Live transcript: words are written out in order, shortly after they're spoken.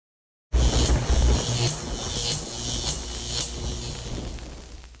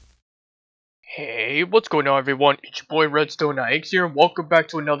Hey, what's going on everyone? It's your boy Redstone9X here and welcome back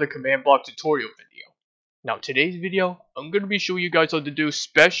to another command block tutorial video. Now today's video, I'm going to be showing you guys how to do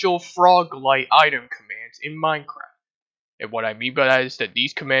special Froglight item commands in Minecraft. And what I mean by that is that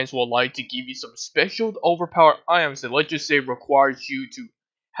these commands will allow you to give you some special overpowered items that let's just say requires you to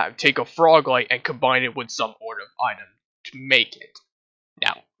take a Froglight and combine it with some sort of item to make it.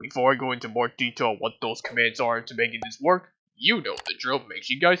 Now, before I go into more detail on what those commands are to making this work, you know the drill. Make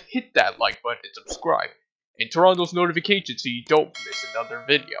sure you guys hit that like button and subscribe. And turn on those notifications so you don't miss another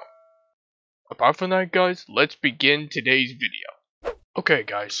video. Apart from that guys, let's begin today's video. Okay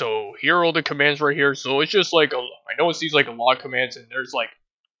guys, so here are all the commands right here. So it's just like, I know it seems like a lot of commands and there's like,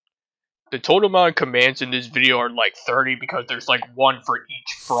 the total amount of commands in this video are like 30 because there's like one for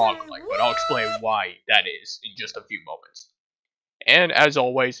each Froglight. But I'll explain why that is in just a few moments. And as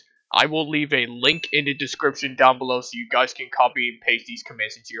always, I will leave a link in the description down below so you guys can copy and paste these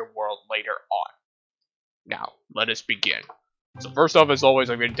commands into your world later on. Now, let us begin. So first off, as always,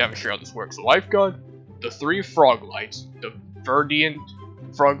 I'm going to demonstrate how this works. So I've got the 3 Froglights, the Verdant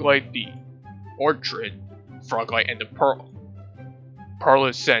Froglight, the Orchid Froglight, and the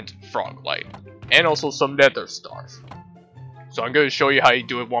Pearlescent Froglight. And also some Nether Stars. So I'm going to show you how you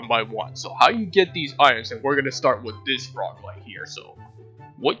do it one by one. So how you get these items, and we're going to start with this Froglight here. So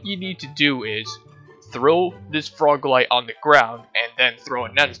what you need to do is throw this Froglight on the ground and then throw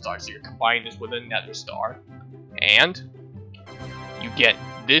a Nether Star. So you're combining this with a Nether Star. And you get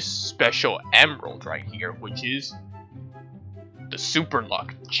this special emerald right here, which is the Super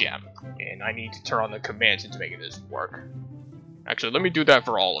Luck gem. And I need to turn on the commands into making this work. Actually, let me do that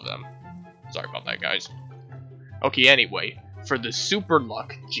for all of them. Sorry about that, guys. Okay, anyway, for the Super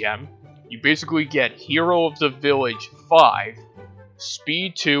Luck gem, you basically get Hero of the Village 5,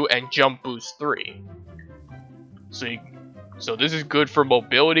 Speed 2, and Jump Boost 3. So this is good for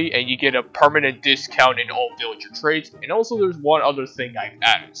mobility, and you get a permanent discount in all villager trades. And also there's one other thing I've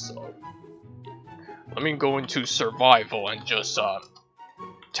added, so let me go into survival and just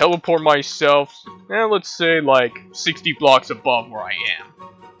teleport myself, let's say like 60 blocks above where I am.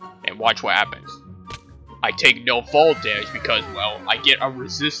 And watch what happens. I take no fall damage because, well, I get a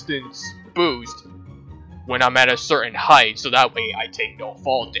resistance boost when I'm at a certain height, so that way I take no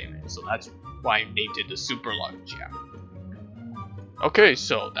fall damage. So that's why I named it the Super Luck gem. Okay,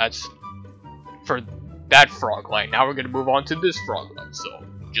 so that's for that Froglight. Now we're going to move on to this Froglight. So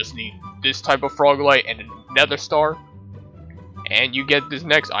just need this type of Froglight and a Nether Star. And you get this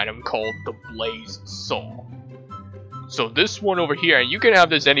next item called the Blaze Soul. So this one over here, and you can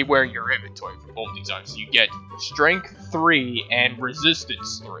have this anywhere in your inventory for both these items. So you get Strength 3 and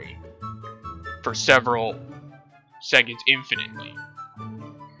Resistance 3. For several seconds infinitely.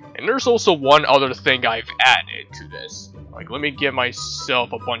 And there's also one other thing I've added to this. Like, let me get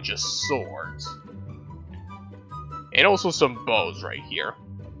myself a bunch of swords. And also some bows right here.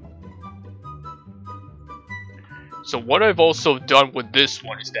 So what I've also done with this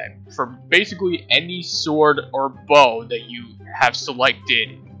one is that for basically any sword or bow that you have selected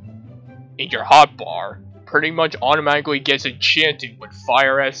in your hotbar, pretty much automatically gets enchanted with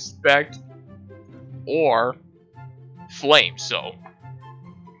Fire Aspect or flame. So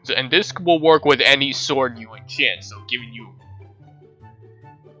and this will work with any sword you enchant, so giving you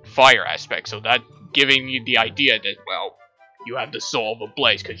fire aspect, so that giving you the idea that, well, you have the soul of a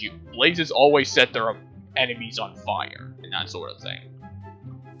blaze, because blazes always set their enemies on fire and that sort of thing.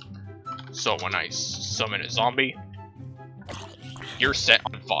 So when I summon a zombie, you're set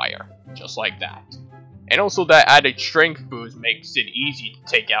on fire just like that. And also that added strength boost makes it easy to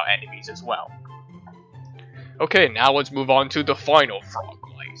take out enemies as well. Okay, now let's move on to the final Froglight.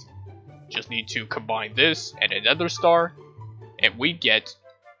 Just need to combine this and a Nether Star, and we get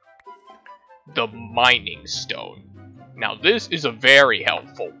the Mining Stone. Now this is a very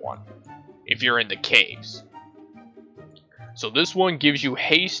helpful one if you're in the caves. So this one gives you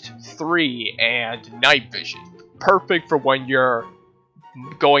Haste 3 and Night Vision. Perfect for when you're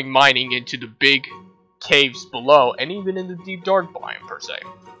going mining into the big caves below, and even in the deep dark biome per se.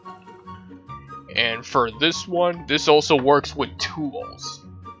 And for this one, this also works with tools.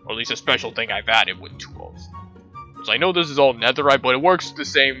 Or at least a special thing I've added with tools. So I know this is all netherite, but it works the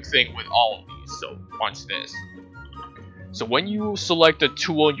same thing with all of these. So watch this. So when you select a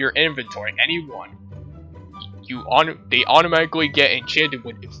tool in your inventory, any one, they automatically get enchanted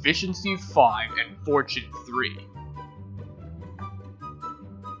with Efficiency 5 and Fortune 3.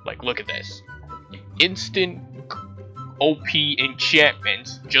 Like, look at this. Instant OP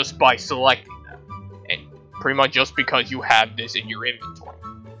enchantments just by selecting them. And pretty much just because you have this in your inventory.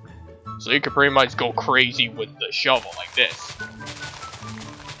 So you can pretty much go crazy with the shovel like this.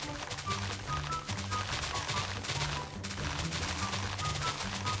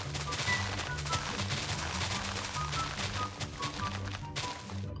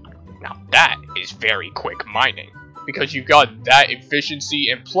 Now that is very quick mining, because you got that efficiency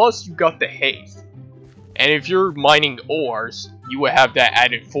and plus you got the haste. And if you're mining ores, you would have that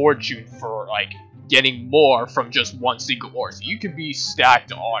added fortune for like getting more from just one single ore. So you could be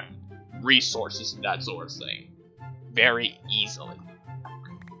stacked on resources and that sort of thing very easily.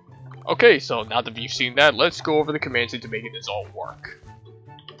 Okay, so now that you've seen that, let's go over the commands into making this all work.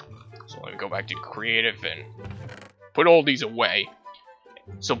 So let me go back to creative and put all these away.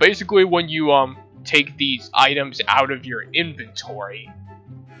 So basically when you take these items out of your inventory,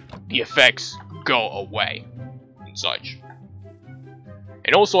 the effects go away and such.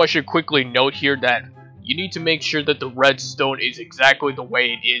 And also I should quickly note here that you need to make sure that the redstone is exactly the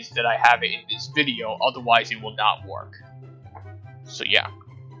way it is that I have it in this video, otherwise it will not work. So yeah.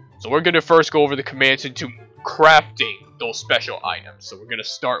 So we're going to first go over the commands into crafting those special items. So we're going to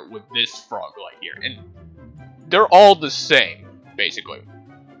start with this Froglight here. And they're all the same, basically.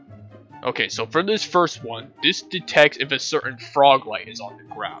 Okay, so for this first one, this detects if a certain Froglight is on the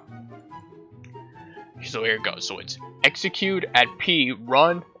ground. So here it goes. So it's execute at P,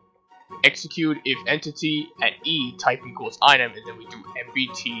 run, execute if entity at E type equals item, and then we do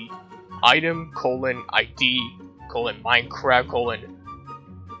MBT item :ID :Minecraft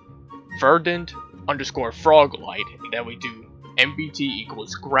verdant underscore Froglight, and then we do MBT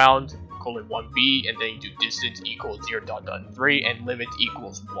equals ground :1B, and then you do distance equals 0.3 and limit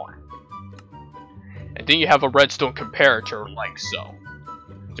equals 1. And then you have a redstone comparator like so.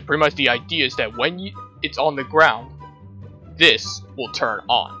 So pretty much the idea is that when it's on the ground, this will turn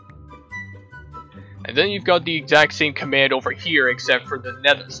on. And then you've got the exact same command over here except for the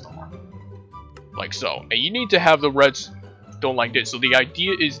nether star. Like so. And you need to have the redstone like this. So the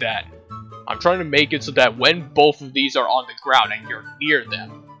idea is that I'm trying to make it so that when both of these are on the ground and you're near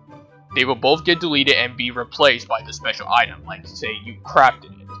them, they will both get deleted and be replaced by the special item, like say you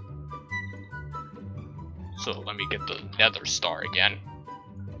crafted it. So let me get the nether star again.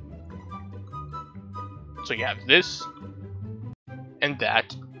 So you have this and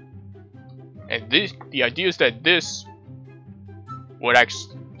that. And this, the idea is that this would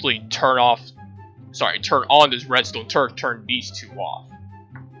actually turn on this redstone, turn these two off,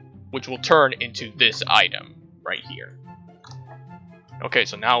 which will turn into this item right here. Okay,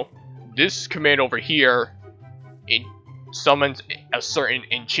 so now this command over here, it summons a certain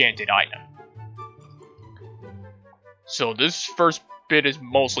enchanted item. So this first bit is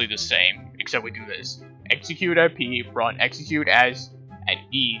mostly the same, except we do this. Execute at P, run, execute as at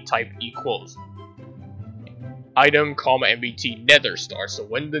E type equals item, MBT nether star. So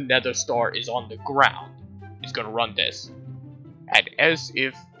when the nether star is on the ground, it's gonna run this. At S,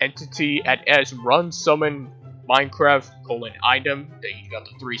 if entity at S, run summon Minecraft :item, then you got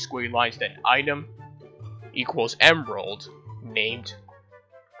the 3 squiggly lines, then item equals emerald named.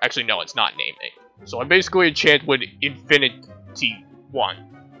 Actually, no, it's not named. So I basically enchant with infinity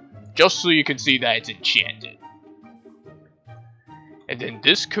 1, just so you can see that it's enchanted. And then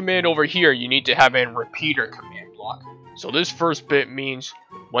this command over here, you need to have a repeater command block. So this first bit means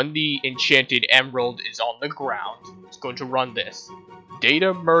when the enchanted emerald is on the ground, it's going to run this.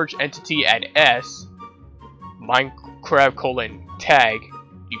 Data merge entity at S, Minecraft :tag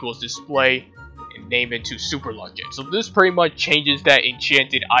equals display, and name it to super legend. So this pretty much changes that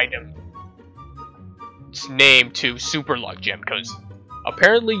enchanted item's name to super legend, because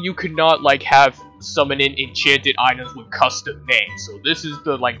apparently you could not like have summon in enchanted items with custom names. So this is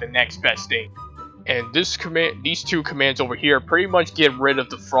the next best thing. And this command, these two commands over here, pretty much get rid of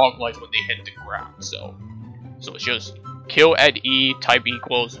the Froglights when they hit the ground. So it's just kill at E type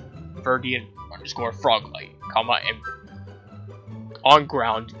equals verdant underscore Froglight, and on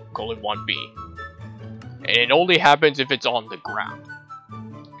ground :1B. And it only happens if it's on the ground.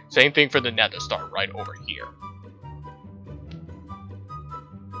 Same thing for the nether star right over here.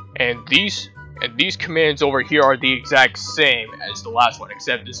 And these commands over here are the exact same as the last one,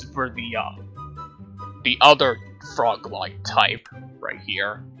 except this is for the other Froglight type right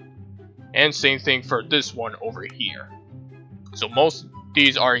here. And same thing for this one over here. So most of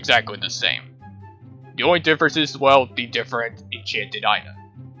these are exactly the same. The only difference is, well, the different enchanted item.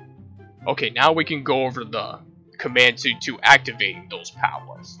 Okay, now we can go over the commands to activate those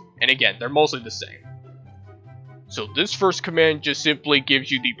powers. And again, they're mostly the same. So this first command just simply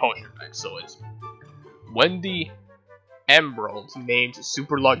gives you the potion effect. So it's when the emerald named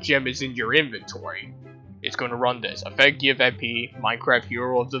super luck gem is in your inventory, it's going to run this. Effect give MP, Minecraft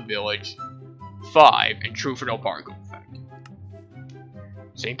hero of the village, 5, and true for no particle effect.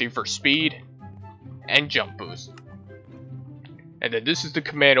 Same thing for speed and jump boost. And then this is the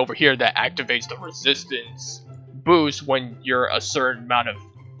command over here that activates the resistance boost when you're a certain amount of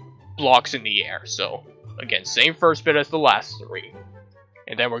blocks in the air. So again, same first bit as the last 3.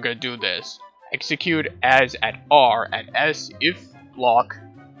 And then we're going to do this. Execute as at R at S if block.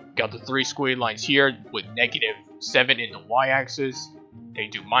 Got the 3 squiggly lines here with -7 in the y-axis. Then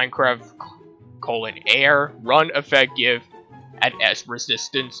you do Minecraft :air run effect give at S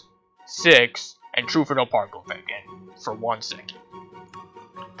resistance 6 and true for no particle effect again for 1 second.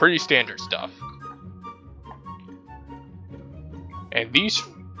 Pretty standard stuff. And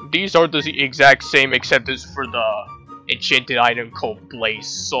these are the exact same, except this for the enchanted item called Blaze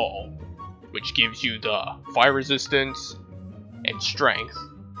Soul, which gives you the fire resistance and strength.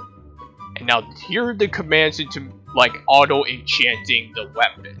 And now here are the commands into like auto enchanting the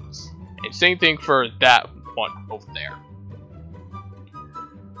weapons. And same thing for that one over there.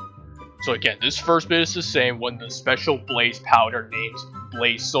 So again, this first bit is the same. When the special blaze powder named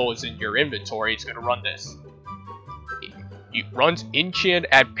Blaze Soul is in your inventory, it's gonna run this. It runs enchant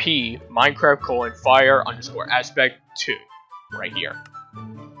at P Minecraft :fire _aspect 2 right here.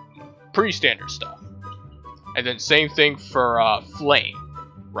 Pretty standard stuff. And then same thing for flame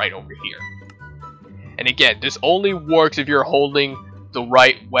right over here. And again, this only works if you're holding the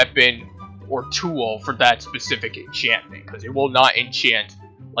right weapon or tool for that specific enchantment, because it will not enchant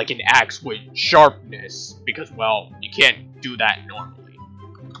like an axe with sharpness, because, well, you can't do that normally.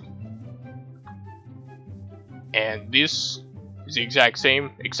 And this is the exact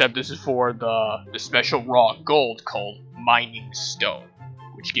same, except this is for the special raw gold called Mining Stone,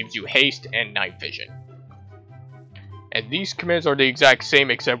 which gives you haste and night vision. And these commands are the exact same,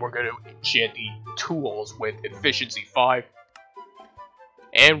 except we're going to enchant the tools with efficiency 5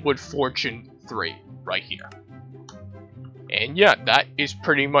 and with fortune 3 right here. And yeah, that is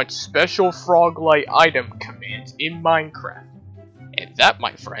pretty much special Froglight item commands in Minecraft. And that,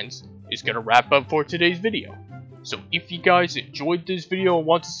 my friends, is going to wrap up for today's video. So if you guys enjoyed this video and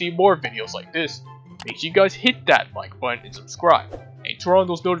want to see more videos like this, make sure you guys hit that like button and subscribe. And turn on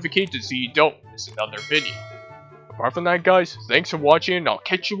those notifications so you don't miss another video. Apart from that, guys, thanks for watching, and I'll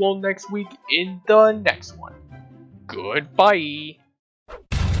catch you all next week in the next one. Goodbye!